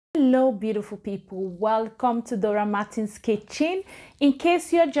Hello beautiful people, welcome to Dora Martins Kitchen. In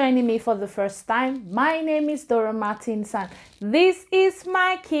case you're joining me for the first time, my name is Dora Martins and this is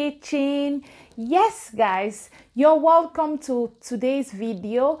my kitchen. Yes guys, you're welcome to today's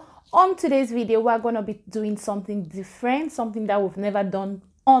video. On today's video we're going to be doing something different, something that we've never done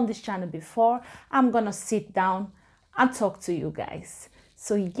on this channel before. I'm going to sit down and talk to you guys.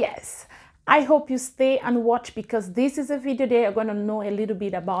 So yes, I hope you stay and watch because this is a video that you're going to know a little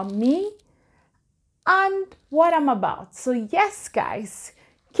bit about me and what I'm about. So yes guys,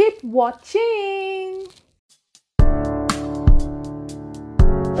 keep watching.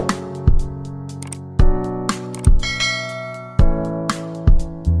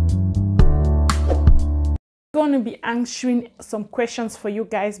 Going to be answering some questions for you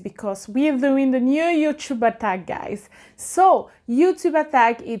guys because we're doing the new YouTuber tag, guys. So YouTuber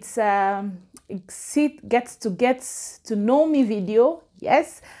tag, it's get to know me video.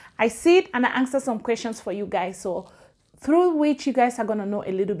 Yes, I sit and I answer some questions for you guys, so through which you guys are going to know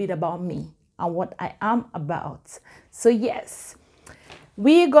a little bit about me and what I am about. So yes,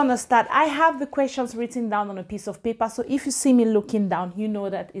 we're gonna start. I have the questions written down on a piece of paper, so if you see me looking down, you know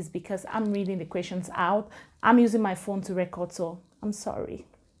that is because I'm reading the questions out. I'm using my phone to record, so I'm sorry.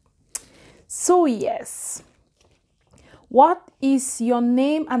 So yes, what is your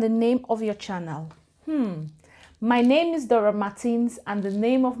name and the name of your channel? My name is Dora Martins and the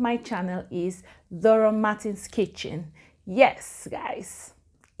name of my channel is Dora Martins Kitchen. Yes guys,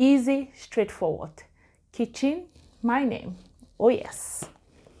 easy, straightforward. Kitchen, my name. Oh yes.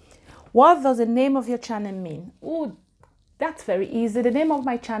 What does the name of your channel mean? Oh, that's very easy. The name of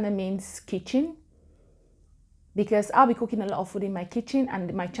my channel means kitchen because I'll be cooking a lot of food in my kitchen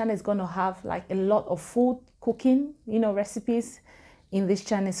and my channel is going to have like a lot of food cooking, you know, recipes in this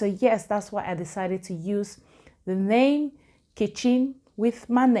channel. So yes, that's why I decided to use the name kitchen with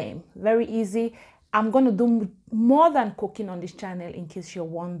my name. Very easy. I'm going to do more than cooking on this channel in case you're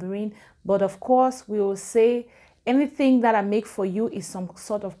wondering. But of course, we will say anything that I make for you is some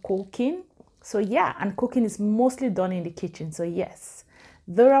sort of cooking. So yeah, and cooking is mostly done in the kitchen. So yes,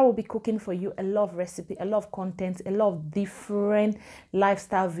 Dora will be cooking for you a lot of recipe, a lot of content, a lot of different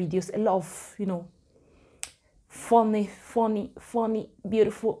lifestyle videos, a lot of, you know, funny,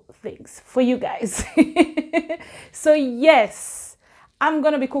 beautiful things for you guys. So yes, I'm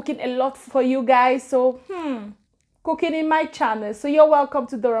gonna be cooking a lot for you guys. So cooking in my channel. So you're welcome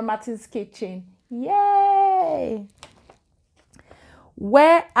to Dora Martins Kitchen. Yay!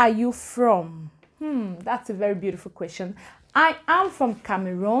 Where are you from? That's a very beautiful question. I am from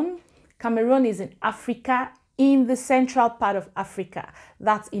Cameroon. Cameroon is in Africa, in the central part of Africa.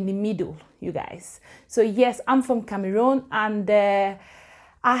 That's in the middle, you guys. So yes, I'm from Cameroon and I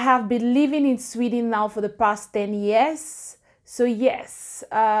have been living in Sweden now for the past 10 years. So yes,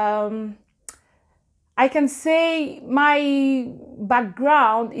 I can say my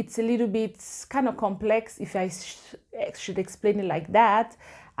background, it's a little bit kind of complex if I should explain it like that.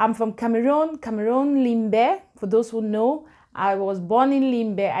 I'm from Cameroon, Limbe. For those who know, I was born in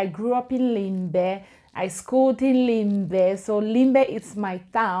Limbe. I grew up in Limbe. I schooled in Limbe. So Limbe is my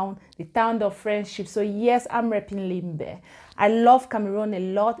town, the town of friendship. So yes, I'm repping Limbe. I love Cameroon a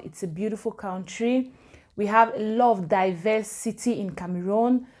lot. It's a beautiful country. We have a lot of diversity in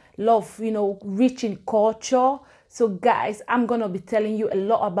Cameroon. Love, you know, rich in culture. So guys, I'm gonna be telling you a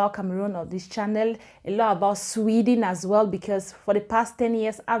lot about Cameroon on this channel, a lot about Sweden as well, because for the past 10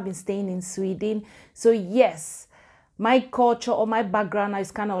 years I've been staying in Sweden. So yes, my culture or my background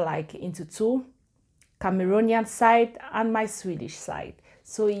is kind of like into two, Cameroonian side and my Swedish side.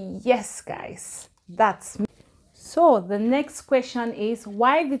 So yes guys, that's me. So the next question is,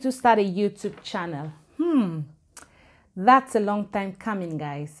 why did you start a YouTube channel? That's a long time coming,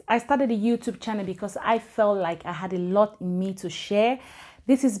 guys. I started a YouTube channel because I felt like I had a lot in me to share.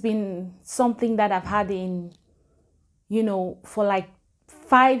 This has been something that I've had in, you know, for like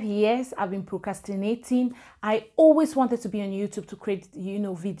 5 years. I've been procrastinating. I always wanted to be on YouTube to create, you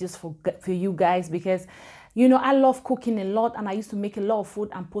know, videos for you guys because, you know, I love cooking a lot and I used to make a lot of food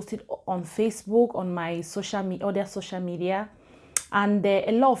and post it on Facebook, on my social media, other social media. And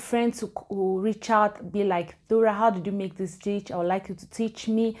a lot of friends who reach out, be like, Dora, how did you make this dish? I would like you to teach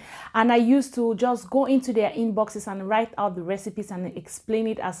me. And I used to just go into their inboxes and write out the recipes and explain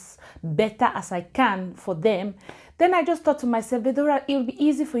it as better as I can for them. Then I just thought to myself, Dora, it'll be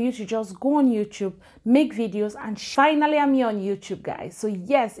easy for you to just go on YouTube, make videos, and finally I'm here on YouTube, guys. So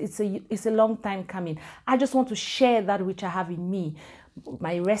yes, it's a long time coming. I just want to share that which I have in me.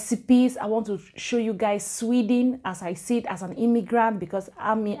 My recipes. I want to show you guys Sweden as I see it as an immigrant because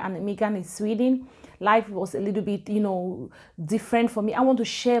I'm an immigrant in Sweden. life was a little bit, you know, different for me. I want to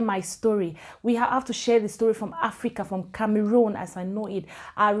share my story. We have to share the story from Africa, from Cameroon as I know it,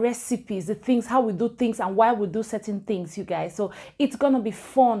 our recipes, the things, how we do things and why we do certain things, you guys. So it's gonna be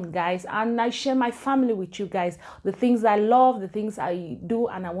fun, guys, and I share my family with you guys, the things I love, the things I do,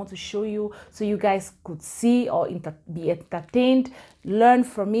 and I want to show you so you guys could see or be entertained, learn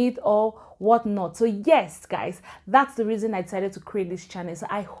from it, or whatnot. So yes, guys, that's the reason I decided to create this channel. So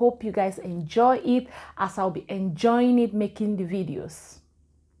I hope you guys enjoy it as I'll be enjoying it making the videos,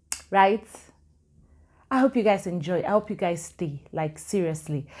 right? I hope you guys enjoy. I hope you guys stay. Like,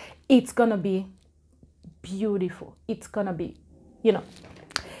 seriously, it's gonna be beautiful. It's gonna be, you know,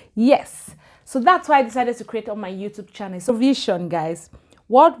 yes. So that's why I decided to create on my YouTube channel. So vision, guys.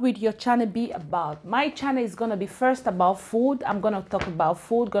 What would your channel be about? My channel is going to be first about food. I'm going to talk about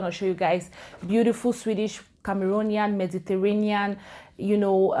food, going to show you guys beautiful Swedish, Cameroonian, Mediterranean, you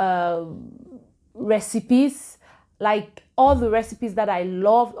know, recipes. Like all the recipes that I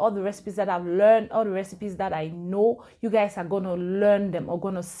love, all the recipes that I've learned, all the recipes that I know, you guys are going to learn them or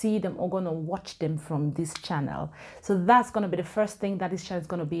going to see them or going to watch them from this channel. So that's going to be the first thing that this channel is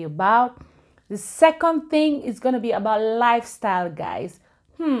going to be about. The second thing is going to be about lifestyle, guys.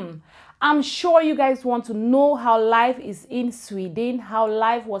 I'm sure you guys want to know how life is in Sweden, how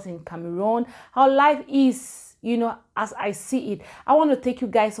life was in Cameroon, how life is, you know, as I see it. I want to take you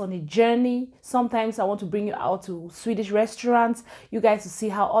guys on a journey. Sometimes I want to bring you out to Swedish restaurants, you guys to see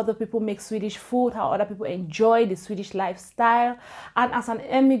how other people make Swedish food, how other people enjoy the Swedish lifestyle. And as an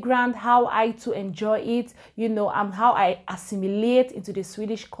immigrant, how I too enjoy it, you know, how I assimilate into the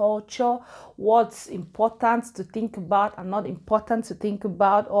Swedish culture, what's important to think about and not important to think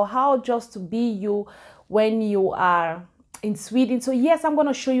about, or how just to be you when you are in Sweden. So yes, I'm going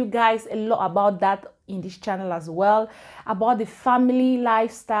to show you guys a lot about that in this channel as well, about the family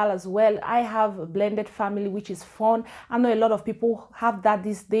lifestyle as well. I have a blended family, which is fun. I know a lot of people have that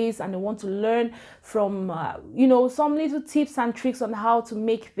these days and they want to learn from you know, some little tips and tricks on how to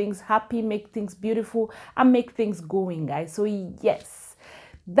make things happy, make things beautiful, and make things going, guys. So yes,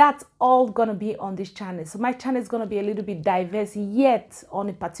 that's all gonna be on this channel. So my channel is gonna be a little bit diverse, yet on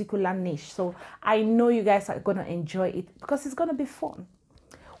a particular niche. So I know you guys are gonna enjoy it because it's gonna be fun.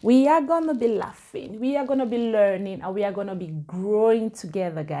 We are gonna be laughing, we are gonna be learning, and we are gonna be growing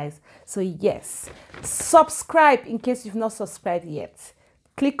together, guys. So yes, subscribe in case you've not subscribed yet.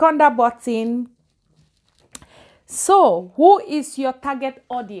 Click on that button. So who is your target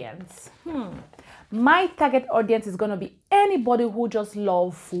audience? My target audience is going to be anybody who just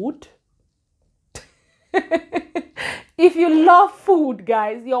loves food. If you love food,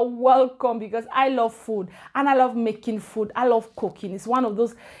 guys, you're welcome, because I love food and I love making food. I love cooking. It's one of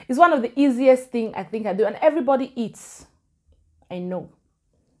the easiest things I think I do. And everybody eats. I know.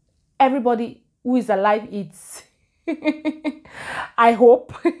 Everybody who is alive eats. I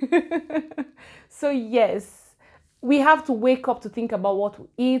hope. So yes, we have to wake up to think about what to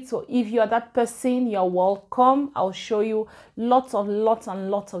eat. So if you are that person, you're welcome. I'll show you lots and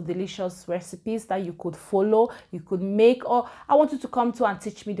lots of delicious recipes that you could follow, you could make, or I want you to come to and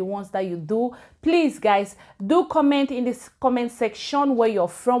teach me the ones that you do. Please, guys, do comment in this comment section where you're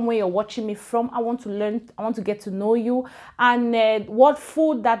from, where you're watching me from. I want to learn, I want to get to know you, and what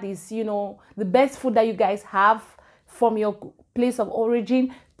food that is, you know, the best food that you guys have from your place of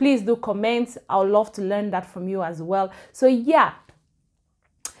origin. Please do comment. I would love to learn that from you as well. So yeah,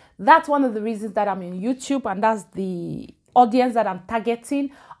 that's one of the reasons that I'm in YouTube, and that's the audience that I'm targeting.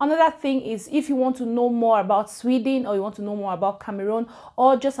 Another thing is, if you want to know more about Sweden, or you want to know more about Cameroon,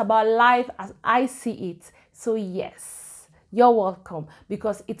 or just about life as I see it, so yes, you're welcome,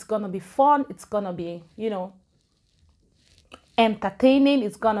 because it's gonna be fun, it's gonna be, you know, entertaining,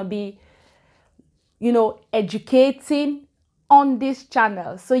 it's gonna be, you know, educating on this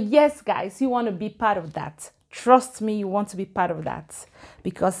channel. So yes, guys, you want to be part of that. Trust me, you want to be part of that,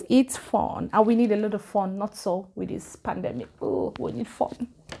 because it's fun and we need a lot of fun, not so with this pandemic. Oh, we need fun.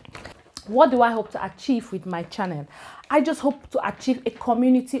 What do I hope to achieve with my channel? I just hope to achieve a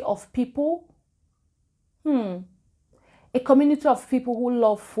community of people, a community of people who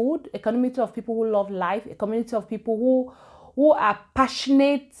love food, a community of people who love life, a community of people who are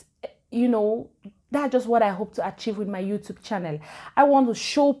passionate, you know. That's just what I hope to achieve with my YouTube channel. I want to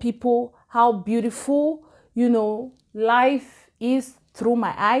show people how beautiful, you know, life is through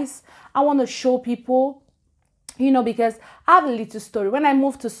my eyes. I want to show people, you know, because I have a little story. When I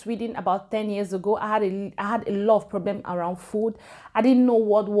moved to Sweden about 10 years ago, I had a lot of problem around food. I didn't know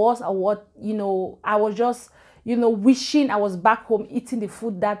what was or what, you know, I was just, you know, wishing I was back home eating the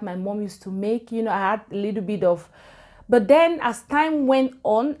food that my mom used to make. You know, I had a little bit of, but then as time went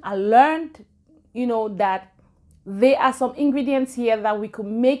on, I learned you know, that there are some ingredients here that we could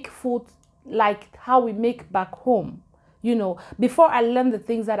make food like how we make back home. You know, before I learned the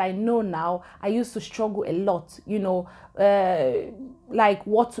things that I know now, I used to struggle a lot, you know, like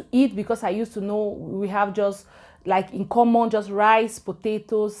what to eat, because I used to know we have just like in common just rice,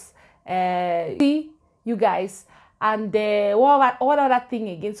 potatoes, see you guys. And what other thing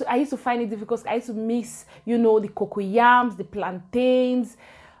again? So I used to find it difficult. I used to mix, you know, the cocoyams, the plantains.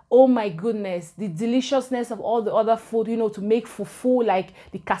 Oh my goodness, the deliciousness of all the other food, you know, to make fufu, like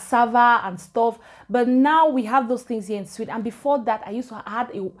the cassava and stuff. But now we have those things here in Sweden. And before that, I used to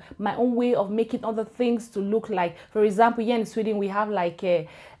have my own way of making other things to look like. For example, here in Sweden, we have like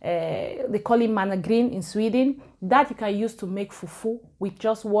they call it mangryn in Sweden. That you can use to make fufu with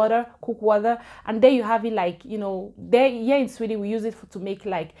just water, cook water. And there you have it like, you know, here in Sweden, we use it to make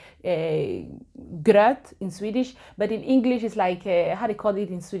like gröt in Swedish. But in English, it's like, how do you call it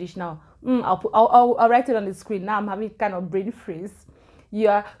in Swedish now? I'll write it on the screen. Now I'm having kind of brain freeze.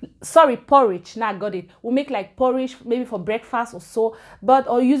 Yeah, sorry, porridge. Now I got it. We'll make like porridge maybe for breakfast or so, but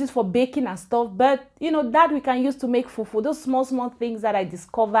or use it for baking and stuff. But you know, that we can use to make fufu. Those small things that I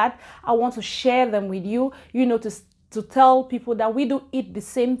discovered, I want to share them with you, you know, to tell people that we do eat the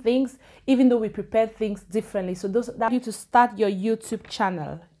same things, even though we prepare things differently. So those that you to start your YouTube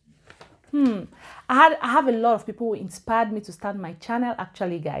channel. I have a lot of people who inspired me to start my channel,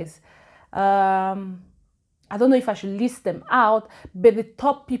 actually, guys. I don't know if I should list them out, but the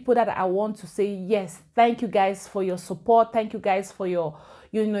top people that I want to say, yes, thank you guys for your support. Thank you guys for your,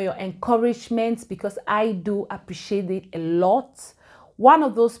 you know, your encouragement, because I do appreciate it a lot. One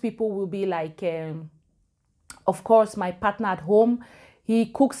of those people will be like, of course, my partner at home. He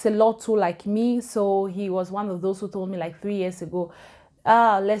cooks a lot too, like me. So he was one of those who told me like 3 years ago,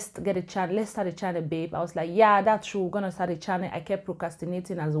 let's get a channel, let's start a channel, babe. I was like, yeah, that's true, we're gonna start a channel. I kept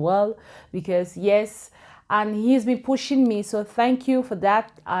procrastinating as well, because yes, and he's been pushing me, so thank you for that.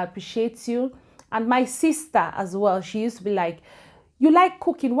 I appreciate you. And my sister as well, she used to be like, you like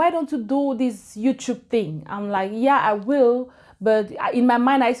cooking, why don't you do this YouTube thing? I'm like, yeah, I will. But in my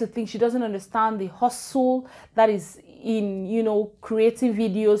mind, I used to think she doesn't understand the hustle that is in, you know, creating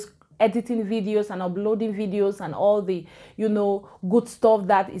videos, editing videos and uploading videos, and all the, you know, good stuff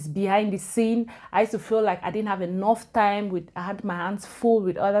that is behind the scene. I used to feel like I didn't have enough time I had my hands full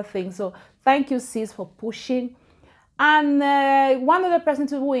with other things. So thank you, sis, for pushing. And one other person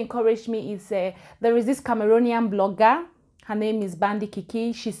who encouraged me is there is this Cameroonian blogger. Her name is Bandi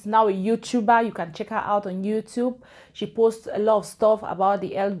Kiki. She's now a YouTuber. You can check her out on YouTube. She posts a lot of stuff about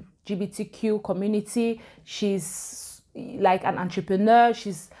the LGBTQ community. She's like an entrepreneur.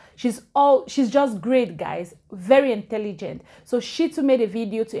 She's just great, guys, very intelligent. So she too made a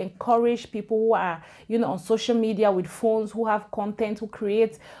video to encourage people who are, you know, on social media with phones, who have content, who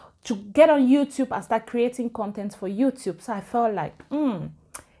create, to get on YouTube and start creating content for YouTube. So I felt like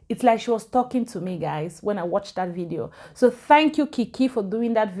it's like she was talking to me, guys, when I watched that video. So thank you, Kiki, for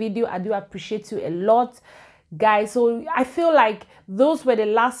doing that video. I do appreciate you a lot, guys. So I feel like those were the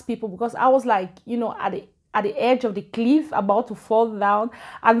last people, because I was like, you know, at the edge of the cliff, about to fall down,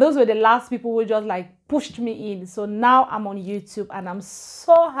 and those were the last people who just like pushed me in. So now I'm on YouTube, and I'm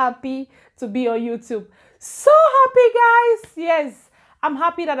so happy to be on YouTube. So happy, guys. Yes, I'm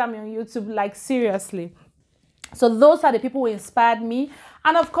happy that I'm on YouTube, like seriously. So those are the people who inspired me.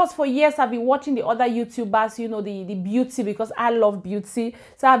 And of course, for years, I've been watching the other YouTubers, you know, the beauty, because I love beauty.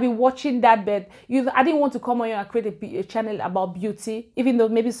 So I've been watching that, but I didn't want to come on here and create a channel about beauty, even though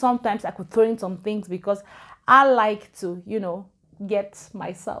maybe sometimes I could throw in some things, because I like to, you know, get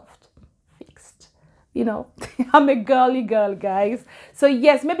myself fixed. You know, I'm a girly girl, guys. So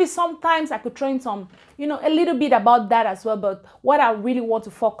yes, maybe sometimes I could throw in some, you know, a little bit about that as well. But what I really want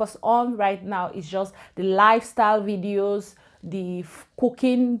to focus on right now is just the lifestyle videos, the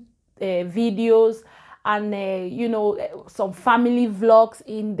cooking videos, and you know, some family vlogs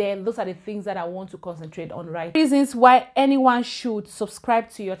in there. Those are the things that I want to concentrate on right now. Reasons why anyone should subscribe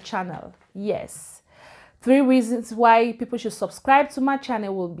to your channel. Yes, 3 reasons why people should subscribe to my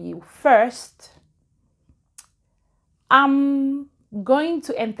channel will be: first, I'm going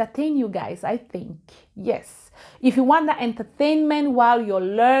to entertain you guys, I think. Yes, if you want that entertainment while you're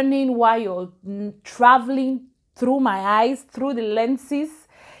learning, while you're traveling through my eyes, through the lenses,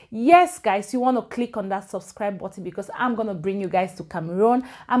 yes, guys, you want to click on that subscribe button, because I'm going to bring you guys to Cameroon.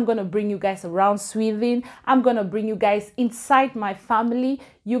 I'm going to bring you guys around Sweden. I'm going to bring you guys inside my family.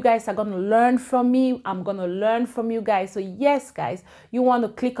 You guys are going to learn from me. I'm going to learn from you guys. So yes, guys, you want to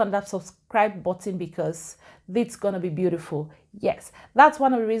click on that subscribe button, because it's going to be beautiful. Yes, that's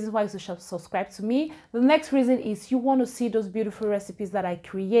one of the reasons why you should subscribe to me. The next reason is you want to see those beautiful recipes that I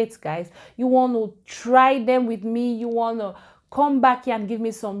create, guys. You want to try them with me. You want to come back here and give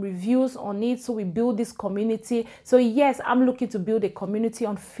me some reviews on it, so we build this community. So yes, I'm looking to build a community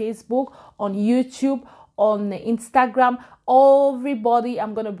on Facebook, on YouTube, on Instagram. Everybody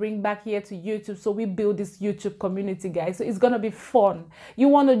I'm gonna bring back here to YouTube, so we build this YouTube community, guys. So it's gonna be fun. You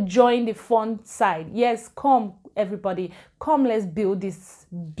want to join the fun side? Yes, come everybody, come, let's build this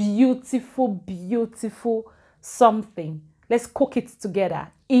beautiful something. Let's cook it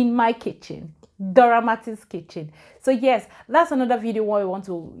together in my kitchen, Dora Martin's kitchen. So yes, that's another video why you want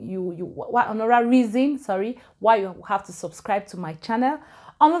to another reason, sorry, why you have to subscribe to my channel.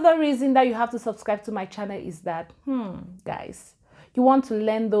 Another reason that you have to subscribe to my channel is that, guys, you want to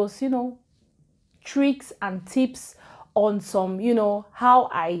learn those, tricks and tips on some, how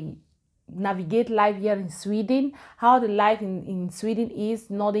I navigate life here in Sweden, how the life in Sweden is,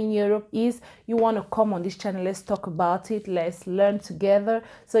 Northern Europe is. You want to come on this channel, let's talk about it, let's learn together.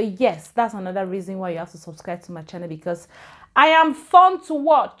 So yes, that's another reason why you have to subscribe to my channel, because I am fun to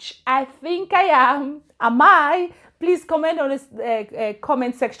watch. I think I am. Am I? Please comment on this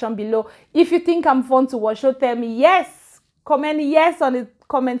comment section below if you think I'm fun to watch. So tell me yes. Comment yes on the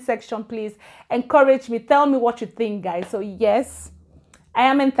comment section, please. Encourage me. Tell me what you think, guys. So yes, I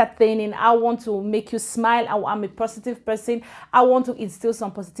am entertaining. I want to make you smile. I'm a positive person. I want to instill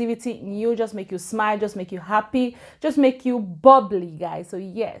some positivity in you. Just make you smile. Just make you happy. Just make you bubbly, guys. So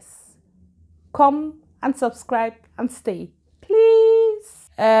yes, come and subscribe and stay, please.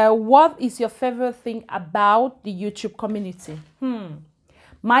 What is your favorite thing about the YouTube community?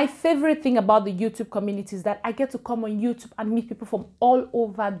 My favorite thing about the YouTube community is that I get to come on YouTube and meet people from all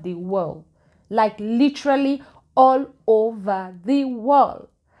over the world. Like literally all over the world.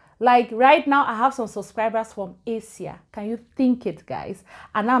 Like right now, I have some subscribers from Asia. Can you think it, guys?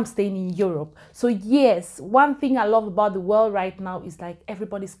 And I'm staying in Europe. So yes, one thing I love about the world right now is like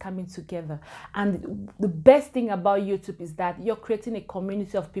everybody's coming together. And the best thing about YouTube is that you're creating a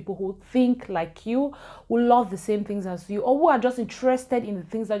community of people who think like you, who love the same things as you, or who are just interested in the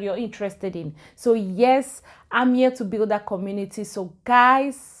things that you're interested in. So yes, I'm here to build that community. So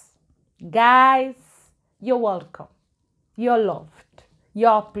guys, you're welcome. You're loved.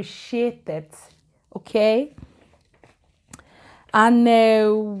 You're appreciated. Okay?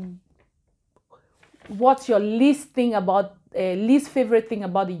 And what's your least favorite thing about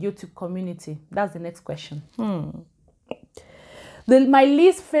the YouTube community? That's the next question. My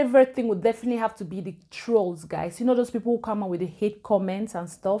least favorite thing would definitely have to be the trolls, guys. You know, those people who come out with the hate comments and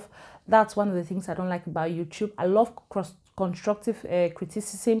stuff. That's one of the things I don't like about YouTube. I love constructive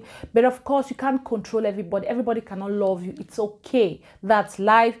criticism, but of course you can't control everybody. Everybody cannot love you. It's okay. That's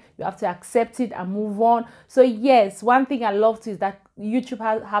life. You have to accept it and move on. So yes, one thing I love is that YouTube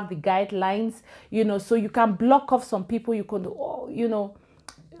have the guidelines, so you can block off some people. You can,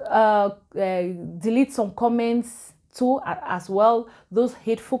 delete some comments too as well. Those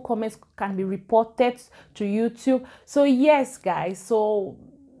hateful comments can be reported to YouTube. So yes, guys, so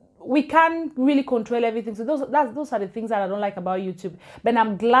we can't really control everything. So those are the things that I don't like about YouTube. But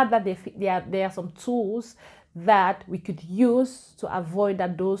I'm glad that there are some tools that we could use to avoid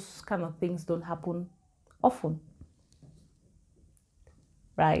that those kind of things don't happen often.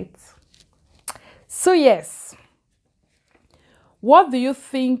 Right? So yes, what do you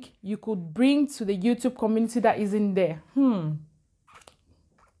think you could bring to the YouTube community that isn't there? I'm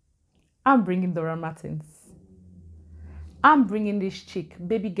bringing Dora Martins. I'm bringing this chick,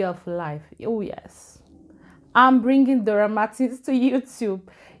 baby girl for life. Oh yes, I'm bringing Dora Martins to YouTube.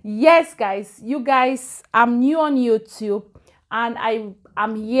 Yes, guys, I'm new on YouTube and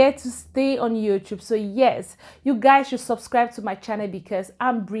I'm here to stay on YouTube. So yes, you guys should subscribe to my channel because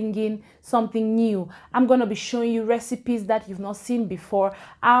I'm bringing something new. I'm gonna be showing you recipes that you've not seen before.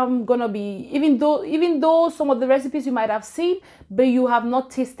 I'm gonna be, even though some of the recipes you might have seen, but you have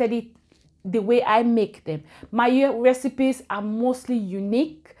not tasted it the way I make them. My recipes are mostly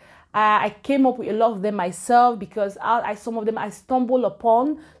unique. I came up with a lot of them myself because some of them I stumble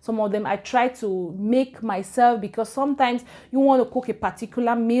upon. Some of them I try to make myself because sometimes you want to cook a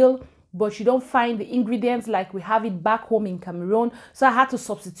particular meal but you don't find the ingredients like we have it back home in Cameroon. So I had to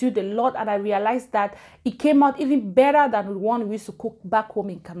substitute a lot and I realized that it came out even better than the one we used to cook back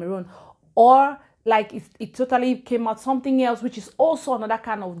home in Cameroon. Or like it totally came out something else, which is also another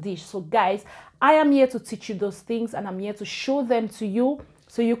kind of dish. So guys, I am here to teach you those things, and I'm here to show them to you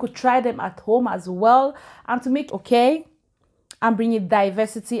so you could try them at home as well, and to make, okay, I'm bringing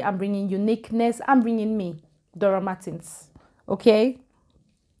diversity, I'm bringing uniqueness, I'm bringing me, Dora Martins. Okay,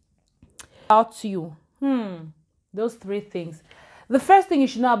 out to you. Those three things. The first thing you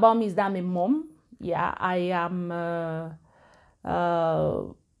should know about me is that I'm a mom. Yeah, I am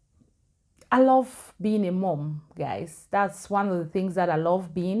I love being a mom, guys. That's one of the things that I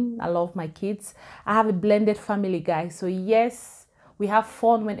love being. I love my kids. I have a blended family, guys. So yes, we have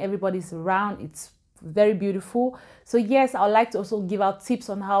fun when everybody's around. It's very beautiful. So yes, I would like to also give out tips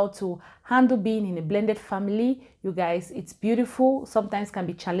on how to handle being in a blended family. You guys, it's beautiful. Sometimes can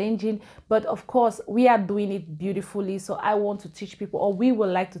be challenging, but of course we are doing it beautifully. So I want to teach people, or we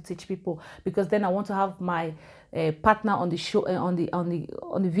would like to teach people, because then I want to have my partner on the show, on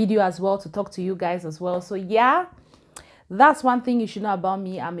the video as well, to talk to you guys as well. So yeah, that's one thing you should know about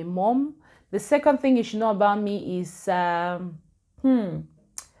me. I'm a mom. The second thing you should know about me is I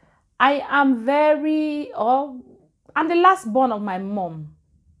am very, I'm the last born of my mom.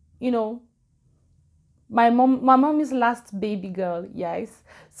 You know, my mom is last baby girl, yes.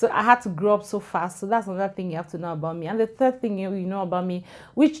 So I had to grow up so fast. So that's another thing you have to know about me. And the third thing you know about me,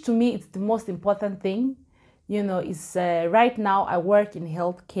 which to me is the most important thing, you know, is right now I work in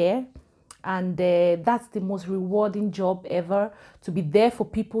healthcare. And that's the most rewarding job ever, to be there for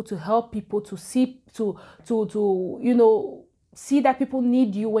people, to help people, to see, to you know, see that people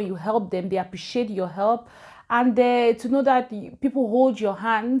need you when you help them. They appreciate your help. And to know that people hold your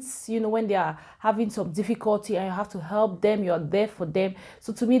hands, you know, when they are having some difficulty and you have to help them, you're there for them.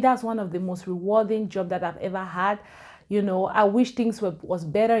 So to me, that's one of the most rewarding jobs that I've ever had. You know, I wish things was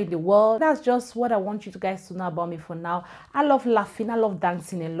better in the world. That's just what I want you guys to know about me for now. I love laughing. I love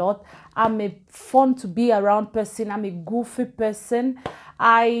dancing a lot. I'm a fun to be around person. I'm a goofy person.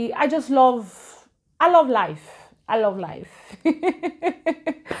 I love life. I love life.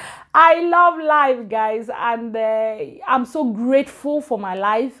 I love life, guys. And I'm so grateful for my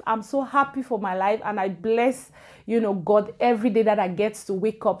life. I'm so happy for my life. And I bless, you know, God every day that I get to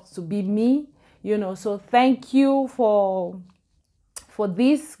wake up to be me. You know, so thank you for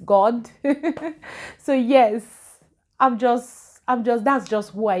this, God. So yes, that's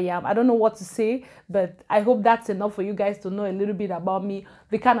just who I am. I don't know what to say, but I hope that's enough for you guys to know a little bit about me,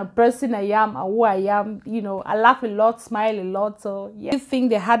 the kind of person I am and who I am. You know, I laugh a lot, smile a lot. So yeah, I think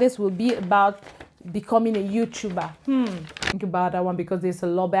the hardest will be about becoming a YouTuber. Think about that one, because there's a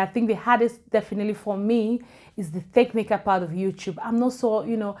lot, but I think the hardest definitely for me is the technical part of YouTube. I'm not so,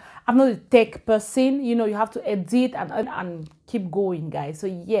 you know, I'm not a tech person. You know, you have to edit and keep going, guys. So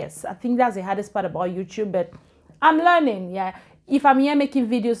yes, I think that's the hardest part about YouTube, but I'm learning. Yeah, if I'm here making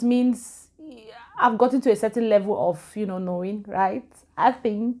videos means I've gotten to a certain level of, you know, knowing, right? I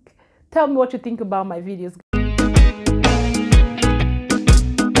think. Tell me what you think about my videos.